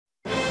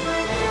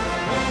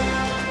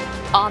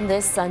On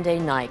this Sunday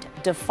night,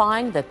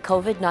 defying the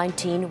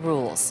COVID-19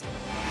 rules.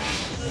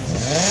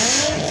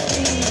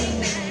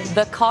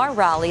 The car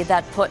rally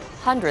that put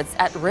hundreds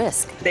at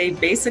risk. They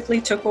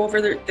basically took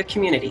over the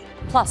community.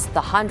 Plus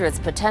the hundreds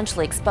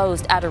potentially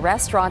exposed at a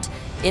restaurant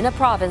in a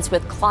province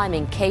with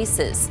climbing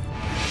cases.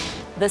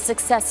 The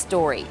success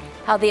story,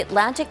 how the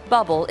Atlantic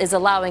bubble is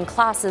allowing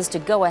classes to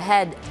go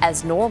ahead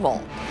as normal.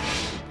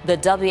 The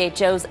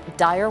WHO's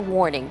dire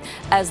warning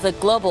as the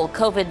global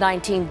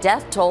COVID-19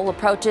 death toll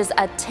approaches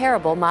a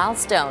terrible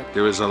milestone.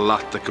 There is a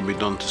lot that can be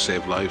done to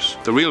save lives.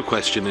 The real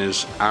question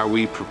is, are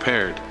we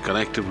prepared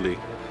collectively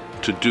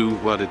to do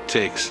what it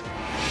takes?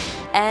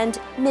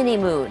 And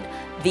mini-moon,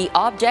 the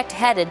object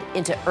headed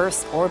into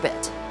Earth's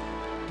orbit.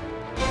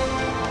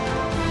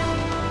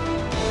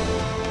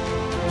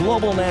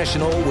 Global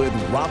National with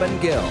Robin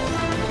Gill.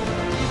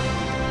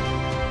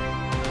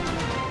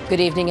 Good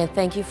evening and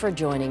thank you for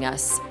joining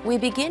us. We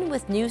begin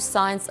with new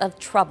signs of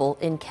trouble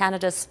in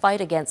Canada's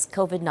fight against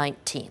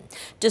COVID-19.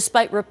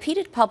 Despite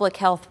repeated public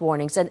health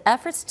warnings and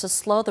efforts to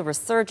slow the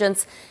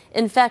resurgence,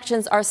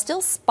 infections are still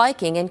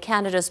spiking in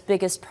Canada's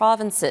biggest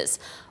provinces.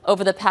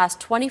 Over the past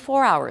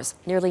 24 hours,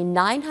 nearly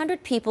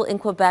 900 people in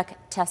Quebec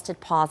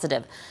tested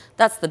positive.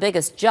 That's the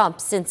biggest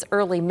jump since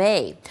early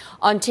May.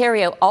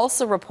 Ontario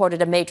also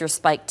reported a major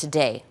spike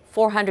today.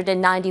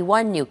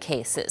 491 new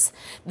cases.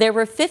 There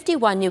were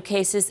 51 new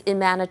cases in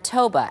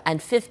Manitoba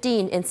and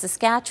 15 in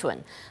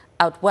Saskatchewan.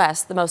 Out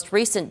west, the most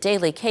recent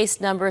daily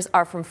case numbers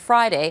are from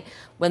Friday,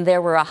 when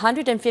there were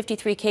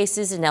 153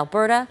 cases in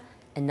Alberta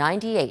and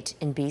 98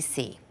 in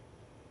BC.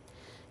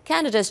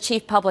 Canada's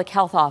Chief Public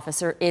Health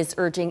Officer is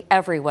urging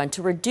everyone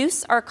to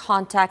reduce our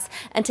contacts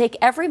and take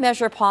every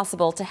measure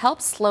possible to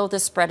help slow the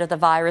spread of the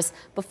virus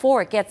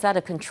before it gets out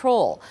of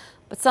control.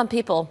 But some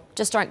people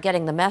just aren't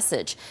getting the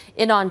message.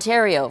 In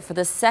Ontario, for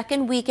the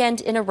second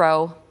weekend in a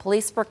row,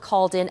 police were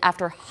called in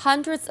after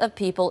hundreds of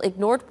people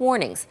ignored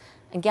warnings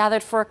and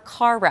gathered for a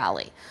car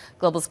rally.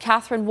 Global's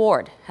Katherine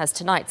Ward has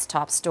tonight's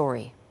top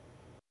story.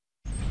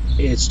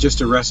 It's just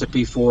a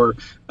recipe for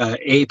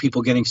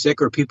people getting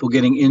sick or people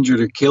getting injured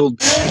or killed.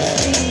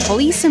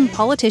 Police and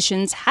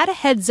politicians had a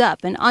heads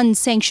up an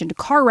unsanctioned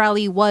car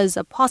rally was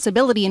a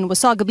possibility in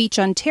Wasaga Beach,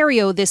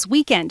 Ontario this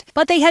weekend,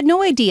 but they had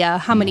no idea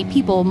how many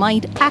people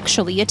might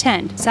actually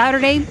attend.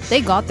 Saturday,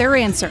 they got their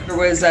answer. There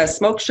was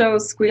smoke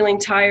shows, squealing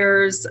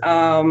tires,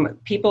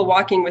 people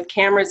walking with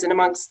cameras in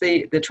amongst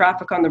the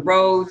traffic on the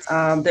roads.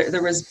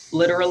 There was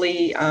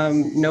literally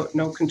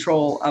no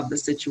control of the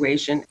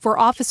situation. For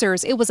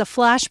officers, it was a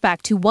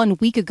flashback to 1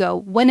 week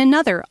ago when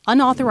another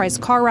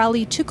unauthorized car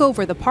rally took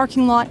over the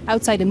parking lot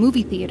outside a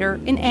movie theater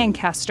in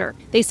Ancaster.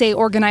 They say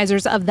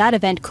organizers of that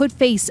event could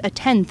face a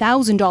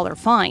 $10,000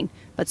 fine.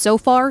 But so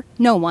far,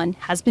 no one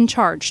has been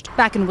charged.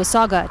 Back in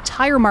Wasaga,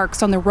 tire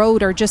marks on the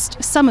road are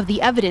just some of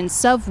the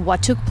evidence of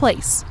what took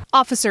place.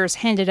 Officers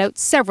handed out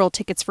several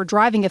tickets for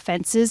driving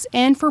offenses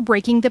and for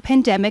breaking the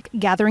pandemic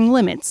gathering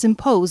limits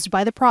imposed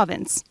by the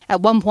province.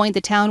 At one point,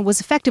 the town was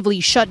effectively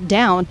shut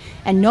down,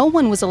 and no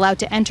one was allowed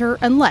to enter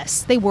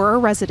unless they were a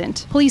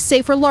resident. Police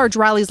say for large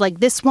rallies like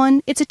this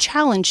one, it's a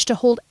challenge to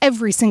hold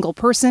every single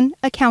person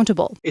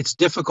accountable. It's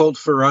difficult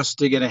for us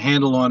to get a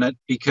handle on it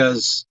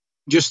because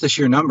just the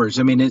sheer numbers.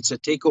 I mean, it's a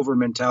takeover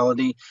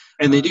mentality,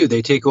 and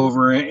they take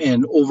over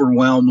and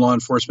overwhelm law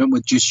enforcement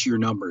with just sheer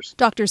numbers.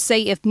 Doctors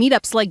say if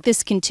meetups like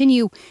this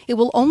continue, it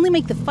will only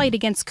make the fight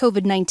against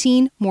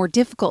COVID-19 more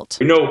difficult.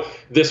 We know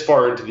this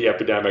far into the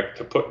epidemic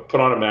to put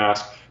on a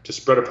mask, to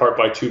spread apart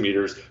by 2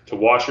 meters, to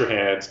wash your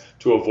hands,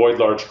 to avoid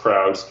large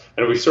crowds.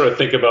 And we sort of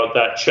think about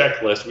that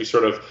checklist, we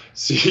sort of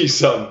see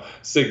some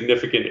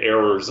significant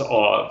errors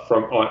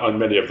on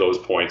many of those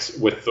points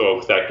with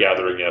that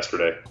gathering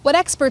yesterday. What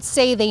experts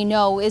say they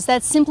know is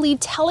that simply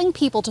telling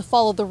people to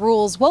follow the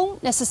rules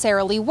won't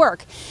necessarily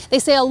work. They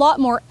say a lot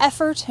more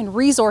effort and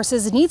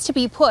resources needs to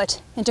be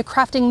put into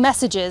crafting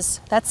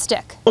messages that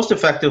stick. The most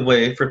effective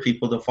way for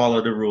people to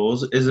follow the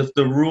rules is if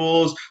the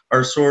rules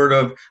are sort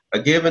of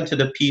given to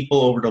the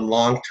people over the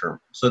long term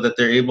so that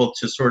they're able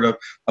to sort of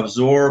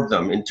absorb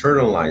them,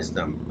 internalize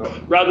them.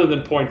 Rather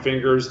than point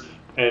fingers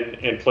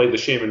and play the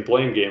shame and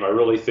blame game, I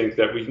really think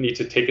that we need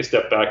to take a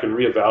step back and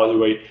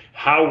reevaluate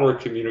how we're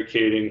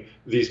communicating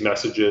these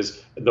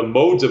messages, the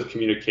modes of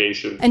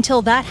communication.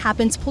 Until that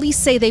happens, police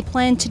say they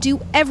plan to do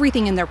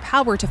everything in their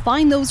power to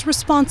find those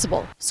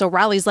responsible. So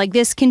rallies like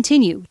this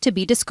continue to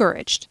be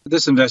discouraged.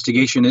 This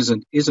investigation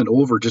isn't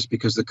over just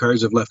because the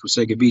cars have left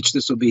Wasaga Beach.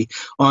 This will be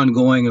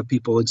ongoing of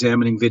people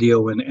examining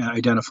video and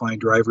identifying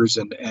drivers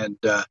and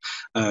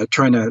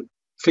trying to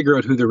figure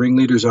out who the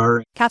ringleaders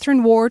are.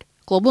 Katherine Ward,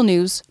 Global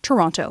News,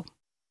 Toronto.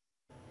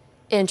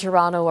 In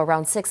Toronto,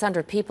 around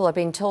 600 people are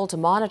being told to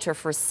monitor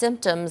for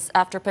symptoms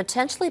after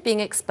potentially being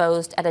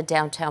exposed at a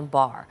downtown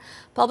bar.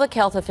 Public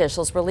health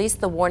officials released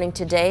the warning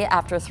today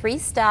after 3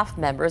 staff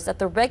members at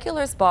the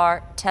Regulars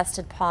Bar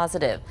tested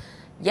positive.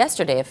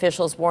 Yesterday,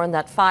 officials warned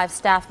that 5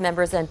 staff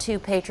members and 2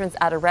 patrons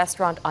at a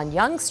restaurant on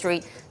Yonge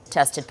Street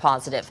tested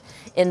positive.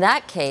 In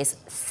that case,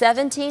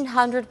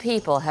 1,700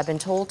 people have been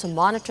told to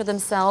monitor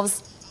themselves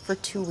for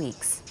 2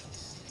 weeks.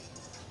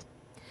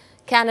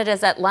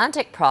 Canada's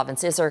Atlantic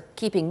provinces are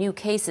keeping new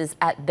cases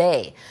at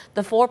bay.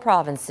 The 4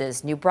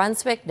 provinces, New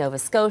Brunswick, Nova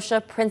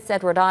Scotia, Prince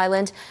Edward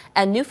Island,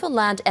 and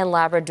Newfoundland and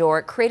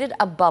Labrador, created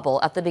a bubble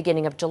at the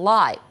beginning of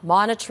July,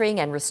 monitoring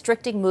and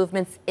restricting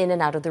movements in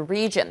and out of the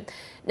region.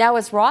 Now,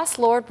 as Ross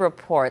Lord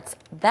reports,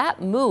 that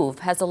move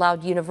has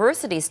allowed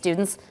university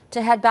students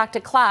to head back to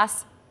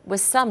class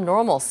with some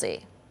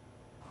normalcy.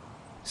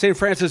 St.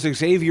 Francis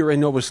Xavier in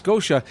Nova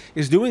Scotia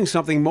is doing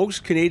something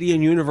most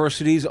Canadian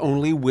universities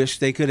only wish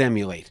they could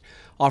emulate,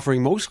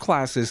 offering most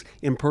classes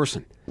in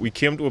person. We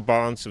came to a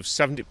balance of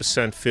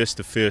 70%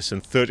 face-to-face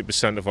and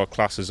 30% of our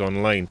classes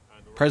online.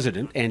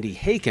 President Andy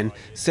Akin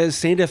says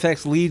St.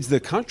 FX leads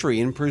the country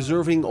in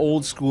preserving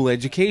old school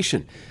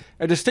education,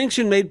 a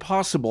distinction made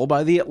possible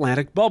by the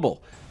Atlantic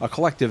Bubble, a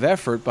collective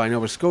effort by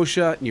Nova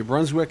Scotia, New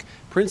Brunswick,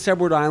 Prince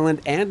Edward Island,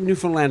 and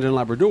Newfoundland and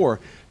Labrador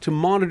to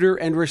monitor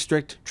and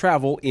restrict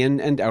travel in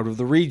and out of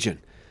the region.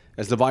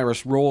 As the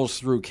virus rolls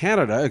through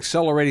Canada,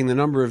 accelerating the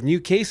number of new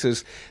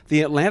cases,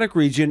 the Atlantic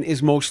region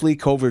is mostly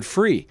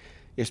COVID-free.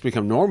 It's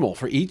become normal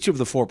for each of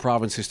the 4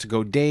 provinces to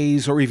go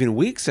days or even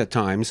weeks at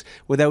times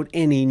without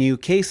any new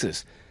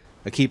cases.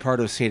 A key part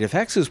of St.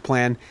 FX's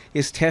plan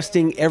is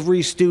testing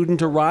every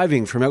student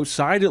arriving from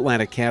outside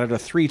Atlantic Canada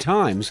 3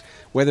 times,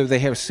 whether they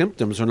have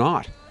symptoms or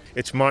not.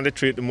 It's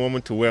mandatory at the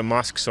moment to wear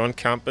masks on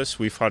campus.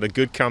 We've had a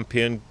good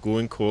campaign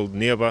going called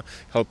Neighbour,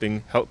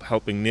 helping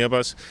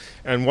neighbours.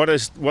 And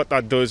what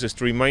that does is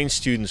to remind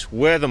students,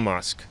 wear the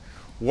mask,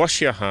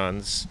 wash your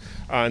hands,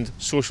 and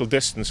social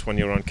distance when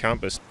you're on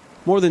campus.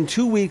 More than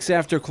 2 weeks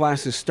after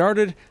classes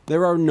started,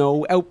 there are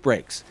no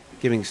outbreaks,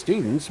 giving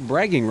students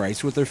bragging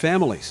rights with their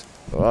families.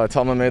 Well, I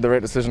tell them I made the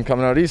right decision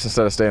coming out east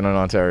instead of staying in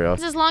Ontario.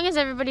 As long as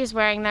everybody's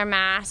wearing their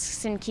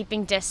masks and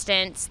keeping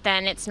distance,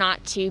 then it's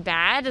not too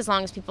bad, as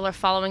long as people are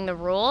following the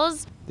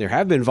rules. There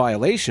have been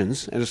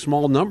violations and a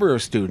small number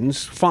of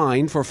students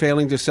fined for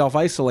failing to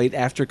self-isolate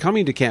after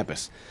coming to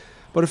campus.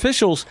 But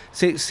officials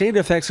say St.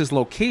 FX's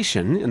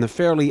location in the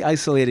fairly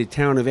isolated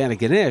town of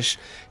Antigonish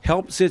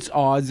helps its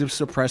odds of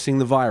suppressing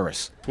the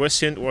virus. We're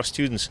saying to our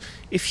students,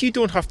 if you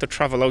don't have to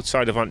travel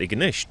outside of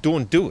Antigonish,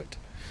 don't do it.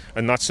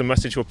 And that's the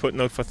message we're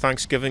putting out for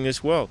Thanksgiving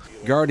as well.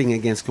 Guarding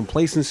against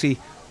complacency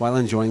while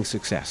enjoying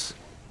success.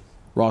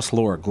 Ross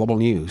Lord, Global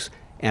News,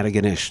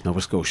 Antigonish,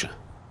 Nova Scotia.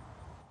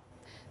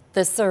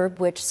 The CERB,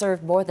 which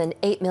served more than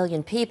 8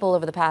 million people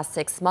over the past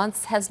 6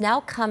 months, has now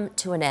come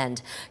to an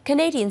end.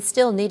 Canadians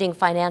still needing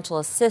financial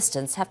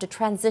assistance have to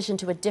transition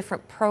to a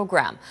different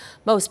program.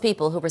 Most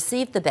people who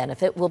received the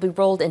benefit will be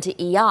rolled into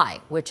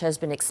EI, which has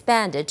been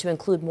expanded to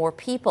include more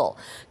people.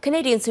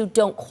 Canadians who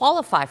don't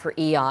qualify for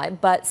EI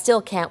but still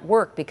can't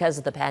work because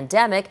of the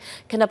pandemic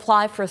can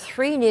apply for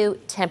 3 new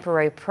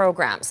temporary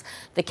programs: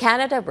 the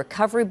Canada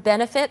Recovery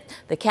Benefit,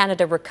 the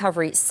Canada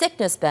Recovery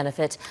Sickness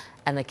Benefit,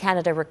 and the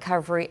Canada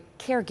Recovery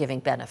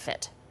Caregiving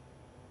Benefit.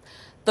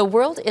 The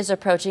world is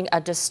approaching a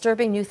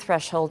disturbing new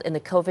threshold in the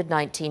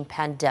COVID-19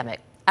 pandemic.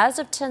 As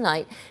of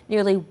tonight,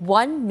 nearly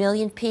 1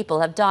 million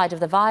people have died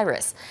of the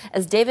virus.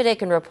 As David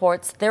Akin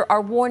reports, there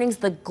are warnings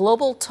the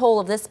global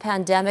toll of this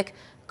pandemic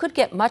could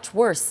get much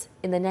worse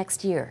in the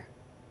next year.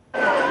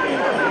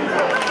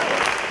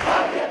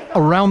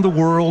 Around the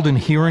world and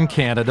here in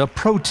Canada,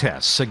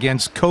 protests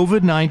against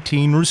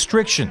COVID-19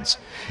 restrictions.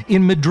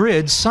 In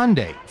Madrid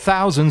Sunday,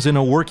 thousands in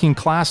a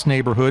working-class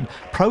neighborhood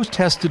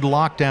protested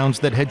lockdowns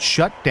that had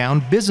shut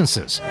down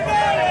businesses.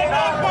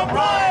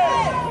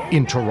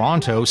 In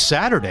Toronto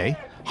Saturday,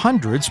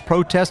 hundreds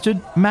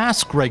protested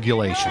mask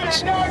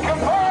regulations.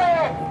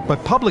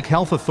 But public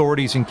health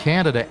authorities in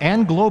Canada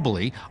and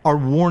globally are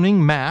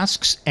warning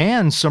masks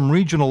and some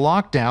regional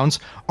lockdowns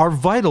are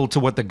vital to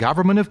what the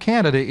Government of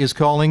Canada is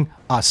calling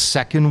a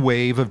second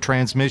wave of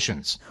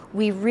transmissions.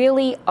 We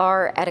really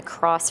are at a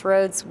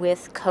crossroads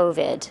with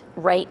COVID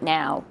right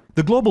now.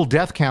 The global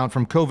death count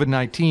from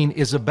COVID-19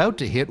 is about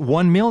to hit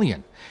 1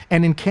 million.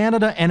 And in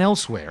Canada and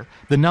elsewhere,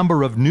 the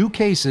number of new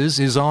cases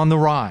is on the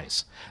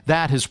rise.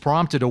 That has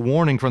prompted a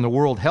warning from the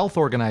World Health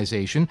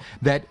Organization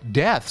that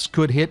deaths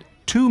could hit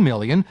 2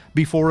 million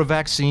before a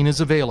vaccine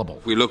is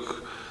available. We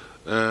look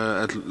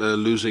at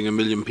losing 1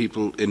 million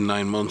people in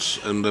 9 months,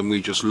 and then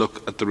we just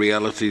look at the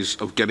realities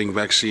of getting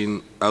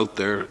vaccine out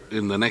there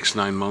in the next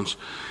 9 months.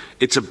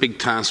 It's a big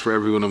task for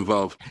everyone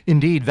involved.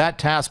 Indeed, that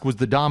task was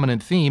the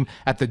dominant theme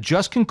at the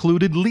just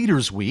concluded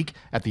Leaders Week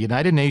at the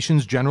United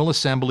Nations General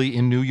Assembly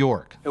in New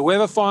York.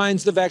 Whoever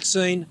finds the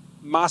vaccine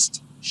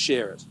must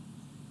share it.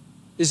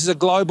 This is a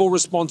global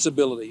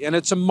responsibility, and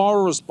it's a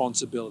moral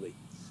responsibility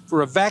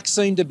for a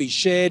vaccine to be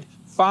shared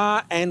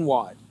far and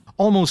wide.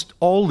 Almost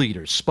all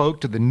leaders spoke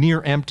to the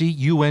near-empty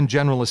UN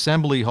General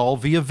Assembly Hall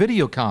via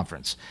video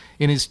conference.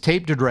 In his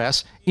taped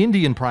address,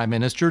 Indian Prime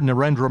Minister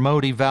Narendra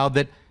Modi vowed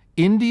that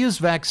India's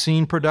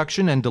vaccine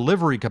production and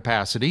delivery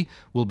capacity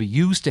will be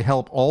used to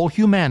help all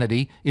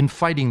humanity in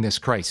fighting this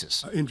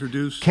crisis.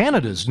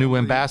 Canada's new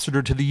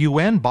ambassador to the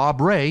UN,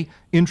 Bob Rae,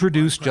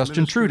 introduced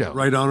Justin Trudeau.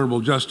 Right Honourable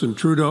Justin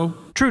Trudeau.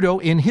 Trudeau,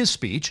 in his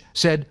speech,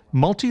 said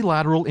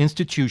multilateral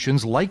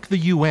institutions like the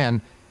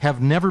UN have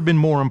never been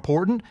more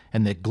important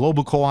and that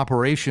global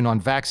cooperation on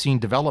vaccine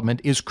development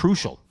is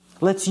crucial.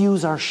 Let's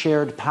use our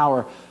shared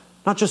power,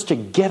 not just to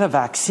get a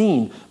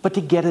vaccine, but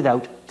to get it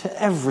out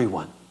to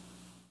everyone.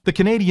 The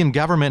Canadian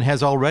government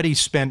has already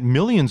spent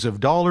millions of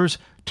dollars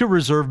to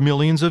reserve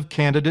millions of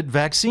candidate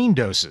vaccine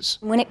doses.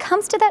 When it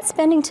comes to that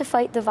spending to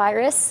fight the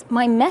virus,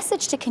 my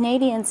message to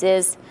Canadians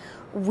is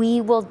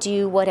we will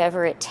do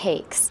whatever it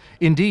takes.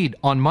 Indeed,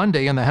 on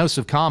Monday in the House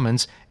of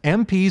Commons,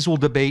 MPs will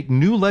debate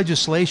new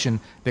legislation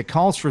that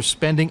calls for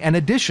spending an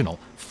additional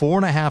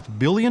 $4.5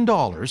 billion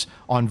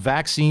on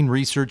vaccine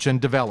research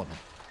and development.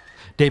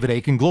 David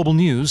Akin, Global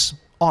News,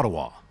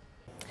 Ottawa.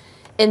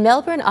 In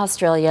Melbourne,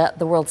 Australia,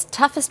 the world's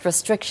toughest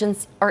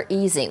restrictions are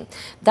easing.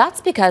 That's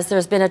because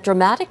there's been a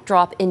dramatic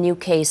drop in new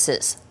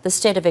cases. The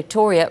state of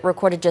Victoria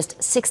recorded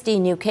just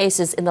 16 new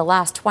cases in the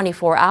last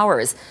 24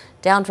 hours,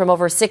 down from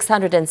over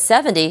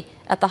 670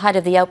 at the height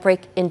of the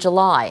outbreak in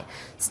July.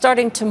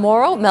 Starting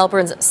tomorrow,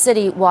 Melbourne's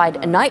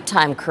citywide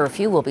nighttime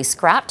curfew will be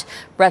scrapped.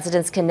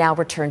 Residents can now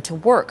return to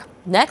work.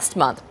 Next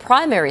month,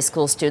 primary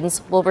school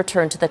students will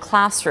return to the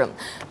classroom,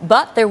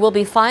 but there will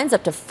be fines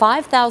up to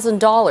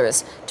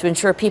 $5,000 to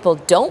ensure people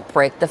don't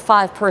break the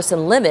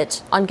 5-person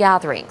limit on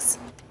gatherings.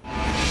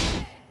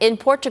 In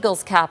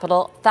Portugal's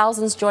capital,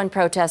 thousands joined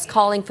protests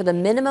calling for the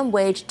minimum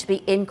wage to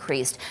be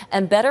increased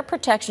and better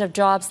protection of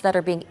jobs that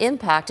are being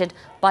impacted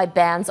by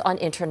bans on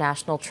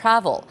international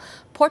travel.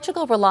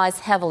 Portugal relies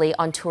heavily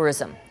on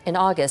tourism. In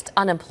August,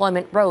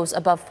 unemployment rose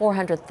above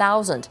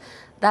 400,000.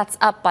 That's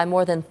up by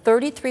more than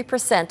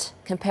 33%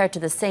 compared to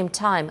the same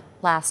time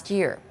last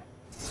year.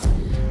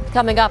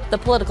 Coming up, the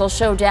political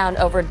showdown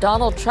over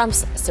Donald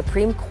Trump's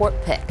Supreme Court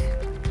pick.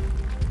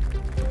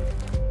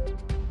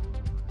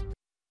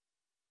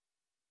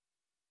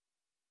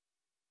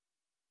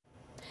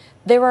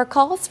 There are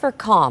calls for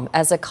calm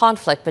as a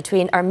conflict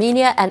between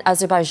Armenia and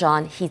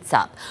Azerbaijan heats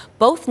up.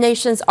 Both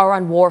nations are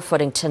on war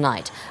footing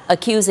tonight,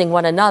 accusing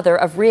one another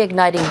of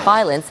reigniting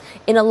violence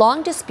in a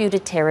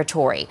long-disputed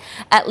territory.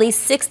 At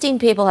least 16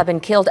 people have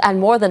been killed and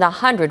more than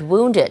 100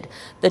 wounded.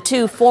 The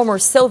two former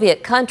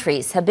Soviet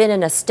countries have been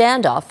in a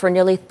standoff for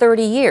nearly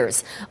 30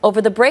 years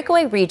over the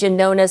breakaway region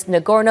known as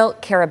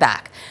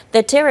Nagorno-Karabakh.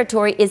 The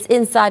territory is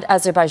inside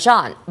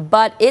Azerbaijan,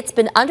 but it's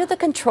been under the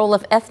control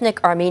of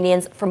ethnic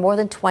Armenians for more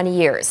than 20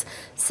 years.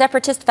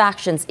 Separatist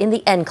factions in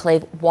the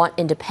enclave want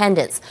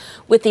independence.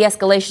 With the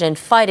escalation in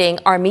fighting,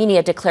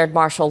 Armenia declared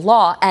martial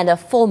law and a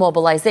full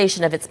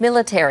mobilization of its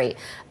military.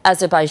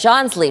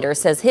 Azerbaijan's leader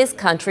says his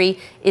country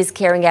is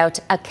carrying out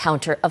a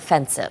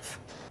counter-offensive.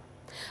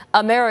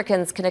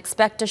 Americans can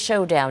expect a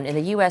showdown in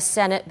the U.S.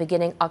 Senate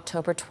beginning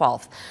October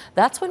 12th.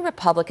 That's when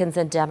Republicans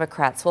and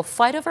Democrats will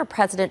fight over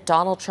President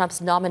Donald Trump's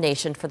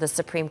nomination for the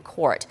Supreme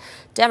Court.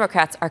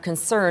 Democrats are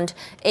concerned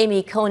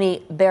Amy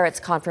Coney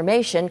Barrett's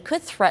confirmation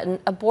could threaten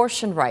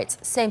abortion rights,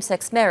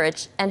 same-sex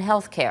marriage, and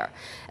health care.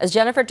 As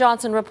Jennifer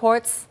Johnson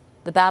reports,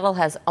 the battle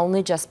has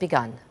only just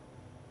begun.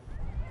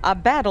 A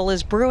battle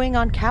is brewing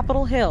on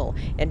Capitol Hill.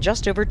 In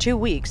just over 2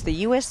 weeks, the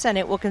U.S.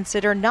 Senate will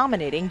consider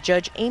nominating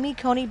Judge Amy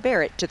Coney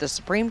Barrett to the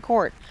Supreme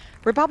Court.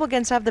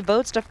 Republicans have the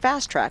votes to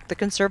fast-track the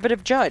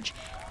conservative judge,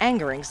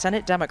 angering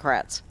Senate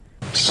Democrats.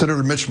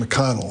 Senator Mitch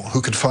McConnell,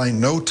 who could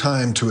find no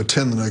time to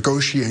attend the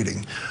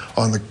negotiating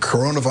on the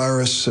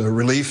coronavirus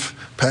relief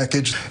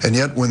package, and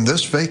yet when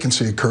this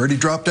vacancy occurred, he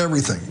dropped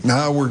everything.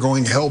 Now we're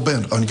going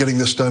hell-bent on getting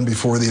this done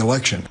before the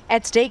election.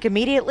 At stake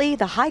immediately,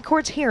 the High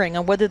Court's hearing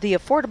on whether the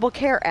Affordable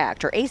Care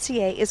Act, or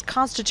ACA, is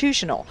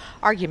constitutional.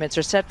 Arguments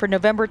are set for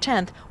November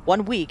 10th,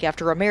 1 week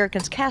after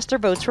Americans cast their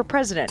votes for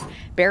president.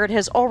 Barrett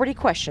has already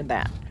questioned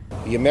that.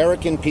 The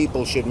American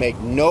people should make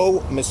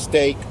no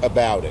mistake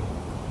about it.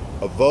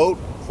 A vote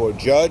for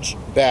Judge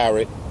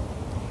Barrett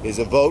is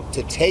a vote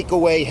to take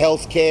away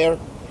health care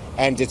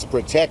and its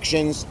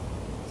protections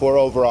for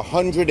over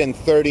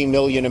 130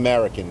 million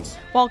Americans.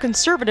 While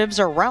conservatives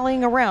are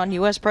rallying around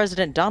U.S.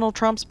 President Donald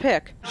Trump's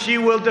pick. She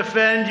will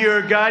defend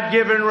your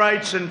God-given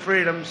rights and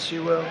freedoms. She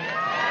will.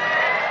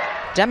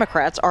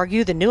 Democrats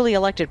argue the newly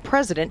elected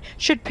president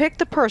should pick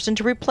the person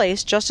to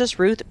replace Justice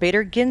Ruth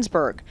Bader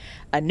Ginsburg.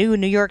 A new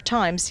New York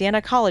Times Siena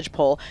College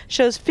poll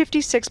shows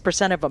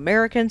 56% of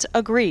Americans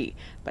agree,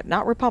 but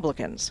not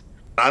Republicans.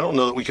 I don't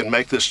know that we can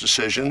make this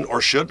decision,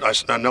 or should.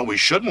 I know we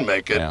shouldn't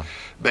make it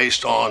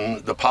based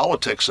on the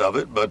politics of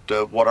it, but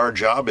what our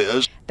job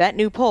is. That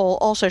new poll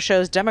also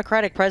shows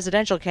Democratic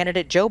presidential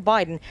candidate Joe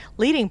Biden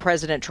leading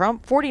President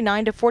Trump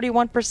 49 to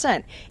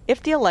 41%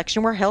 if the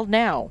election were held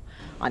now.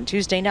 On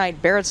Tuesday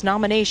night, Barrett's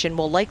nomination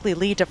will likely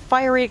lead to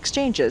fiery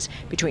exchanges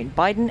between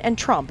Biden and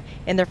Trump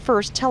in their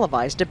first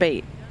televised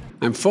debate.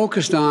 I'm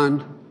focused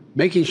on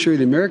making sure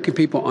the American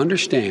people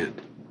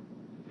understand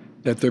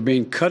that they're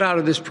being cut out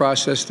of this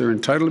process they're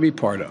entitled to be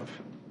part of.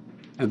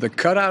 And the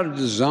cutout is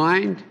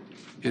designed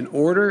in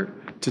order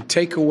to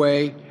take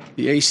away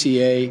the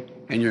ACA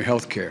and your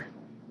health care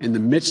in the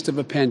midst of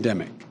a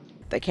pandemic.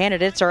 The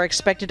candidates are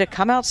expected to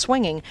come out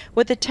swinging,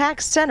 with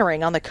attacks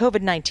centering on the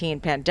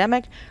COVID-19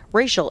 pandemic,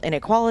 racial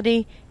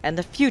inequality, and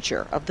the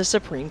future of the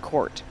Supreme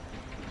Court.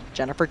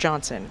 Jennifer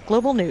Johnson,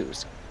 Global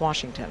News,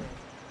 Washington.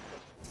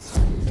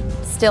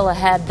 Still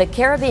ahead, the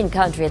Caribbean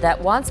country that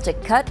wants to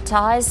cut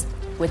ties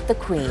with the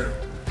Queen.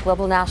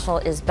 Global National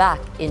is back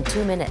in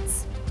 2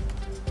 minutes.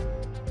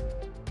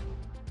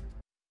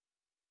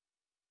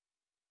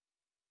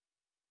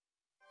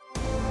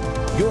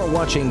 You're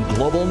watching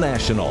Global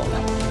National.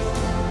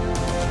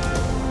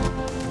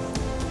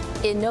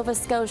 In Nova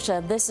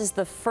Scotia, this is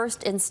the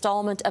first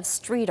installment of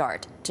street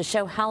art to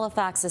show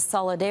Halifax's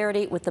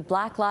solidarity with the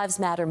Black Lives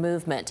Matter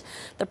movement.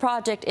 The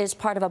project is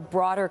part of a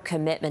broader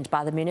commitment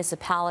by the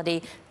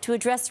municipality to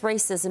address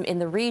racism in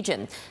the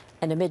region,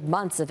 and amid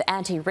months of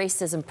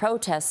anti-racism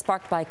protests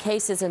sparked by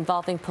cases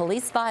involving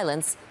police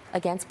violence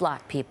against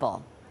Black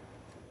people.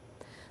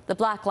 The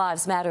Black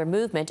Lives Matter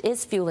movement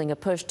is fueling a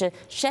push to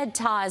shed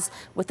ties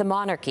with the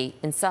monarchy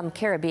in some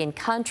Caribbean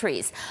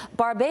countries.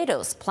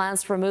 Barbados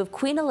plans to remove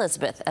Queen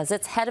Elizabeth as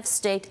its head of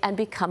state and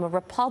become a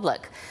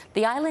republic.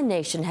 The island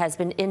nation has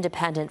been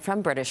independent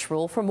from British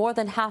rule for more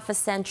than half a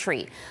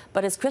century.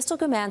 But as Crystal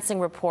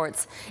Gumansing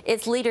reports,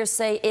 its leaders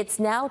say it's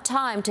now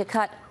time to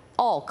cut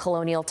all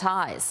colonial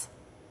ties.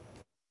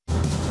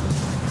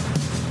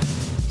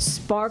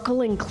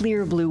 Sparkling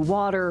clear blue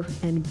water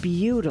and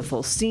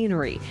beautiful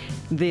scenery.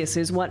 This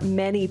is what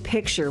many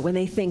picture when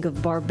they think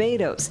of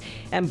Barbados.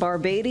 And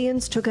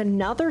Barbadians took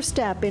another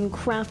step in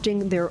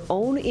crafting their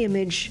own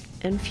image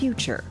and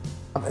future.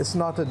 It's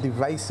not a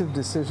divisive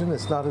decision.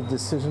 It's not a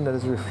decision that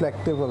is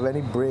reflective of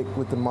any break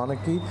with the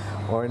monarchy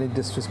or any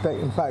disrespect.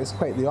 In fact, it's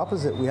quite the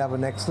opposite. We have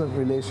an excellent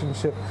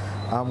relationship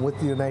with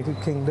the United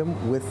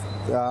Kingdom, with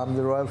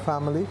the royal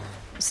family.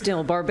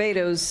 Still,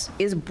 Barbados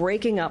is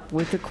breaking up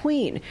with the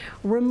Queen,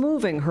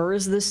 removing her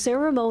as the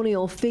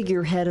ceremonial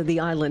figurehead of the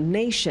island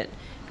nation.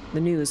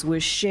 The news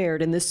was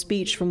shared in the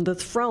speech from the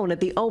throne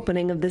at the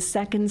opening of the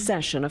second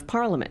session of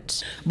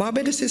Parliament.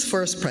 Barbados'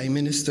 first Prime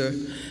Minister,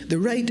 the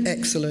Right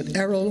Excellent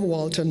Errol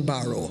Walton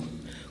Barrow,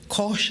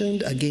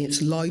 cautioned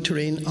against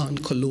loitering on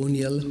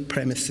colonial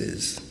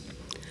premises.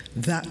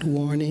 That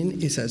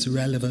warning is as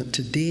relevant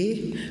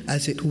today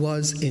as it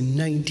was in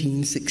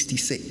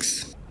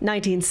 1966.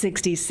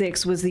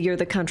 1966 was the year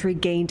the country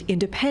gained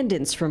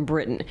independence from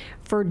Britain.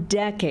 For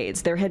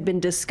decades, there had been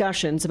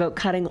discussions about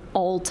cutting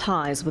all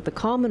ties with the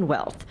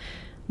Commonwealth.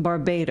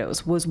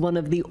 Barbados was one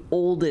of the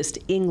oldest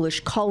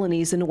English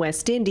colonies in the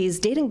West Indies,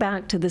 dating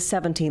back to the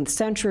 17th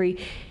century,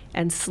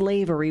 and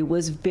slavery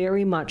was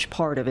very much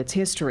part of its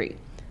history.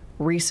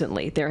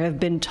 Recently, there have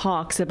been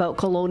talks about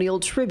colonial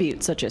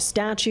tributes, such as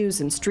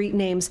statues and street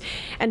names,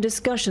 and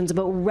discussions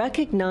about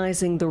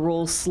recognizing the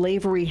role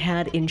slavery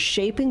had in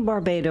shaping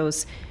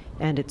Barbados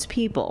and its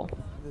people.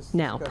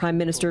 Now, Prime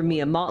Minister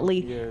Mia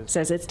Mottley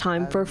says it's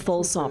time for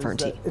full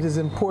sovereignty. It is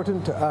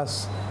important to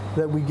us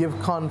that we give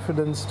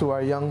confidence to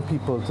our young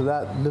people, to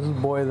that little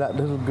boy, that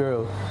little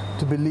girl,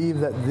 to believe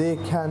that they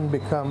can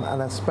become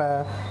and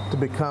aspire to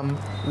become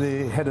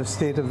the head of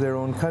state of their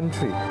own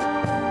country.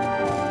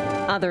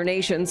 Other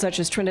nations, such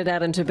as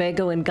Trinidad and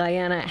Tobago and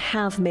Guyana,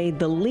 have made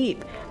the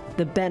leap.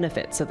 The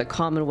benefits of the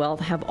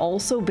Commonwealth have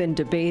also been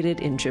debated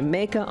in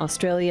Jamaica,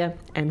 Australia,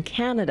 and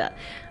Canada.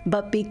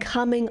 But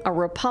becoming a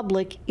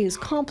republic is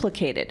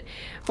complicated.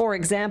 For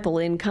example,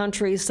 in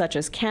countries such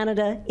as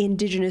Canada,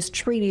 Indigenous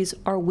treaties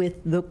are with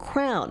the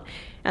Crown,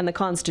 and the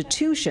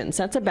Constitution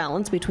sets a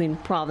balance between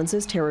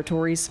provinces,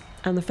 territories,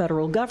 and the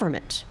federal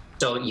government.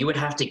 So you would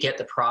have to get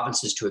the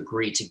provinces to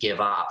agree to give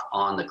up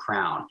on the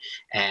Crown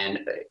and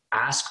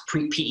ask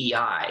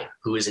PEI,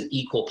 who is an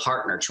equal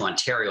partner to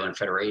Ontario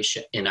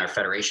in our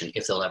federation,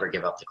 if they'll ever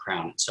give up the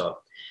Crown. So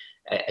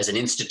as an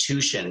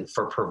institution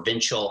for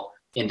provincial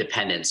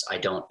independence, I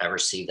don't ever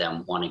see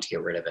them wanting to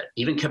get rid of it.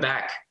 Even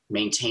Quebec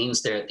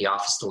maintains the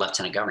office of the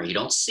Lieutenant Governor. You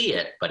don't see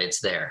it, but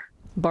it's there.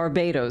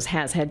 Barbados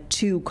has had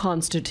 2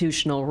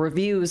 constitutional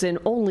reviews and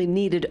only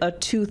needed a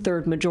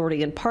 2/3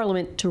 majority in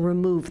Parliament to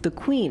remove the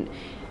Queen.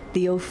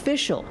 The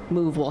official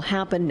move will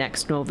happen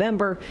next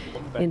November,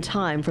 in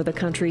time for the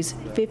country's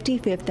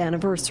 55th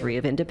anniversary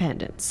of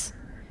independence.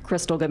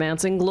 Crystal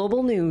Gumansing,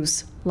 Global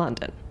News,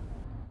 London.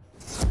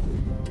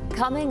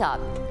 Coming up,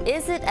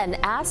 is it an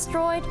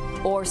asteroid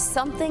or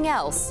something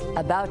else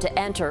about to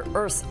enter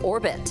Earth's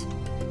orbit?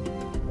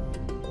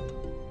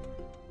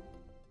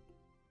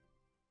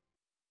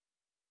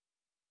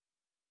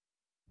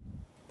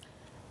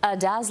 A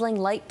dazzling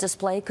light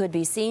display could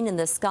be seen in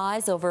the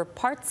skies over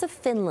parts of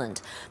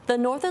Finland. The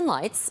Northern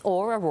Lights,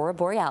 or Aurora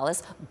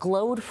Borealis,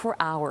 glowed for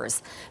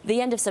hours.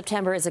 The end of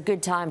September is a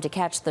good time to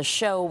catch the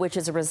show, which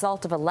is a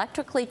result of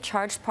electrically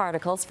charged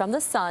particles from the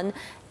sun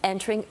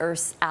entering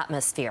Earth's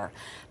atmosphere.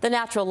 The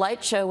natural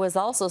light show was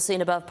also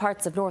seen above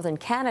parts of northern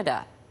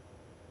Canada.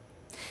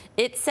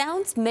 It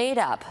sounds made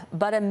up,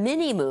 but a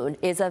mini-moon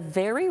is a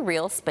very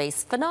real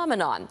space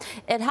phenomenon.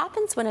 It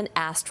happens when an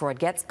asteroid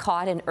gets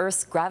caught in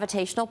Earth's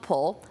gravitational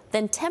pull,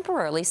 then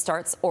temporarily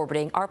starts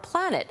orbiting our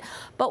planet.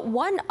 But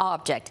one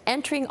object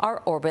entering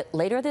our orbit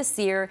later this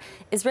year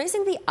is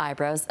raising the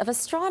eyebrows of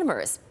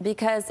astronomers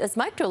because, as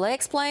Mike Drolet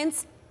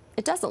explains,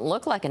 it doesn't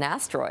look like an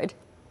asteroid.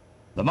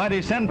 The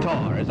mighty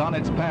Centaur is on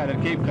its pad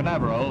at Cape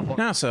Canaveral.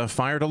 NASA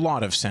fired a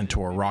lot of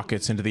Centaur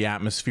rockets into the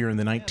atmosphere in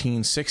the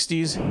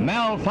 1960s.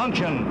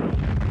 Malfunction!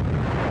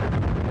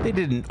 They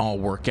didn't all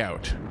work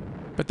out.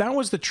 But that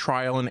was the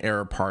trial and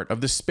error part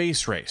of the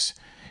space race.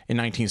 In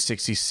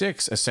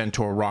 1966, a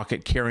Centaur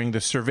rocket carrying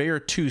the Surveyor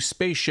 2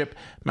 spaceship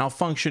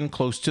malfunctioned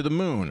close to the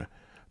moon.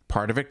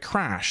 Part of it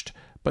crashed,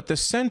 but the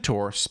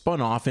Centaur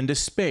spun off into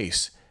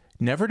space,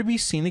 never to be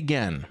seen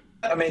again.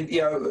 I mean,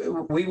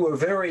 we were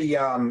very,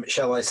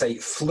 shall I say,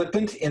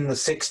 flippant in the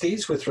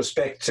 60s with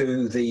respect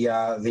to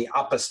the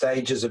upper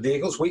stages of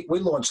vehicles. We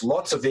launched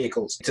lots of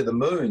vehicles to the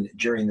moon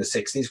during the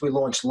 60s. We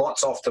launched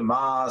lots off to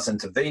Mars and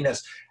to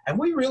Venus, and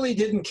we really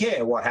didn't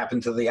care what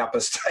happened to the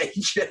upper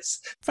stages.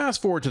 Fast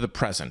forward to the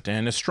present,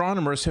 and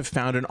astronomers have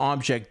found an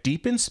object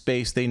deep in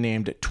space they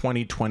named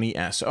 2020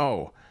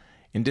 SO.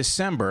 In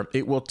December,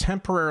 it will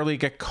temporarily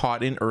get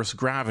caught in Earth's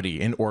gravity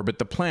and orbit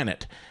the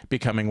planet,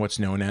 becoming what's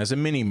known as a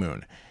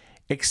mini-moon.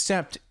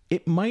 Except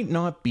it might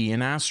not be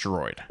an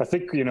asteroid. I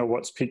think,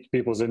 what's piqued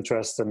people's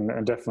interest and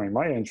definitely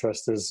my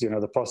interest is,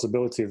 the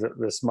possibility that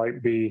this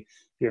might be,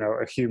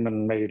 a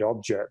human-made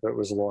object that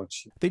was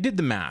launched. They did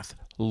the math,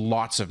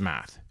 lots of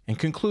math, and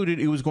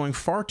concluded it was going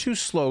far too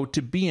slow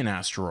to be an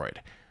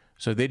asteroid.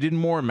 So they did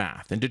more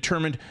math and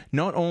determined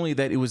not only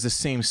that it was the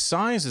same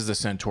size as the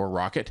Centaur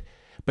rocket,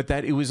 but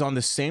that it was on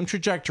the same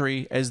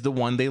trajectory as the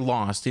one they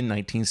lost in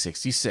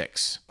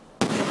 1966.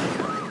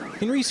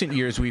 In recent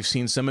years, we've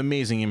seen some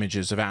amazing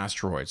images of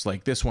asteroids,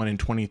 like this one in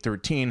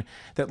 2013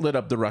 that lit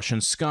up the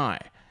Russian sky,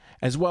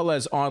 as well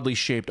as oddly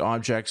shaped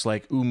objects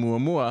like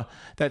Oumuamua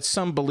that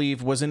some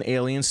believe was an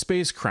alien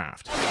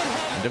spacecraft.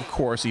 And of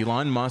course,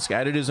 Elon Musk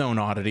added his own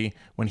oddity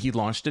when he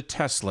launched a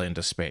Tesla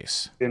into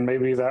space. And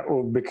maybe that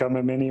will become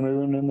a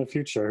mini-moon in the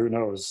future, who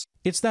knows?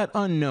 It's that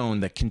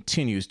unknown that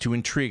continues to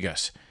intrigue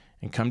us.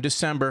 And come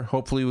December,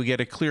 hopefully we get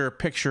a clearer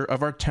picture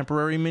of our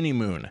temporary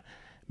mini-moon,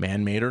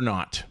 man-made or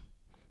not.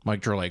 Mike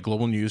Drolet,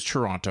 Global News,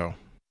 Toronto.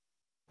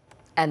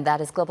 And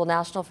that is Global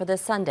National for this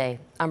Sunday.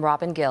 I'm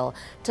Robin Gill.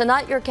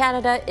 Tonight, your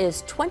Canada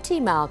is 20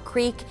 Mile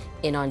Creek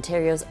in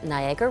Ontario's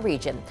Niagara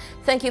region.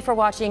 Thank you for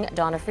watching.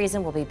 Donna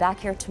Friesen will be back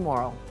here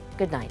tomorrow.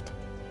 Good night.